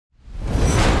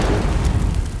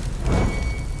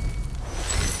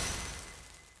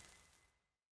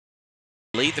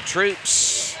lead the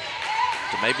troops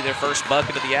to maybe their first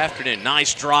bucket of the afternoon.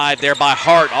 Nice drive there by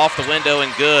Hart, off the window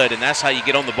and good, and that's how you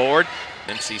get on the board.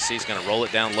 MCC is going to roll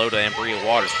it down low to Ambria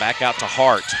Waters. Back out to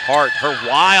Hart. Hart, her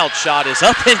wild shot is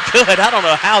up and good. I don't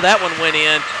know how that one went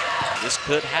in. This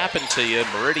could happen to you.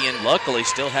 Meridian, luckily,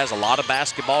 still has a lot of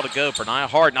basketball to go. Berniah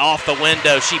Harden off the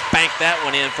window. She banked that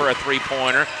one in for a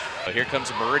three-pointer. But here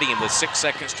comes Meridian with 6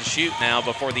 seconds to shoot now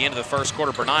before the end of the first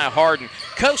quarter. Berniah Harden,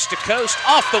 coast to coast,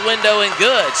 off the window and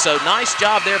good. So nice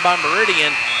job there by Meridian.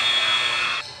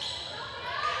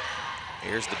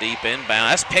 Here's the deep inbound.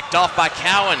 That's picked off by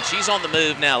Cowan. She's on the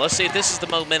move now. Let's see if this is the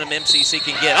momentum MCC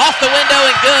can get. Off the window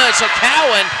and good. So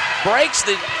Cowan breaks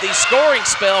the scoring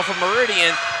spell for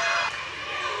Meridian.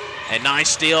 And nice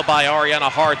steal by Ariana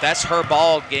Hart. That's her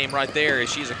ball game right there.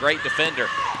 She's a great defender.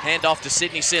 Hand off to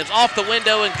Sydney Sims. Off the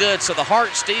window and good. So the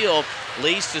Hart steal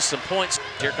leads to some points.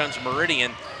 Here comes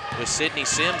Meridian with Sydney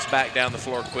Sims back down the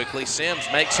floor quickly. Sims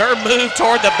makes her move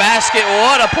toward the basket.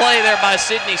 What a play there by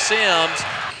Sydney Sims.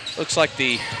 Looks like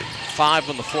the 5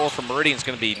 on the floor for Meridian is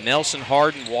going to be Nelson,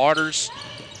 Harden, Waters.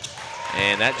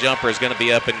 And that jumper is going to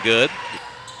be up and good.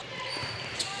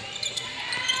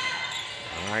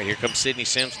 All right, here comes Sydney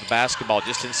Sims with the basketball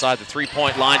just inside the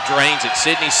three-point line, drains it.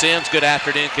 Sydney Sims, good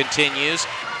afternoon, continues.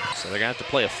 So they're going to have to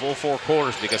play a full 4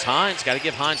 quarters because Hinds, got to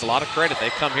give Hinds a lot of credit. They've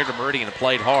come here to Meridian and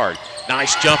played hard.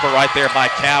 Nice jumper right there by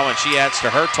Cowan. She adds to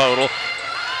her total.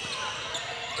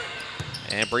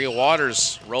 And Bria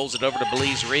Waters rolls it over to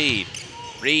Belize Reed.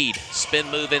 Reed,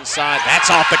 spin move inside. That's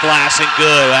off the glass and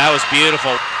good. That was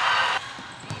beautiful.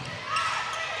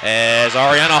 As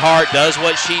Ariana Hart does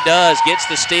what she does, gets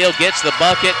the steal, gets the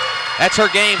bucket. That's her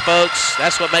game, folks.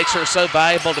 That's what makes her so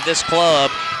valuable to this club.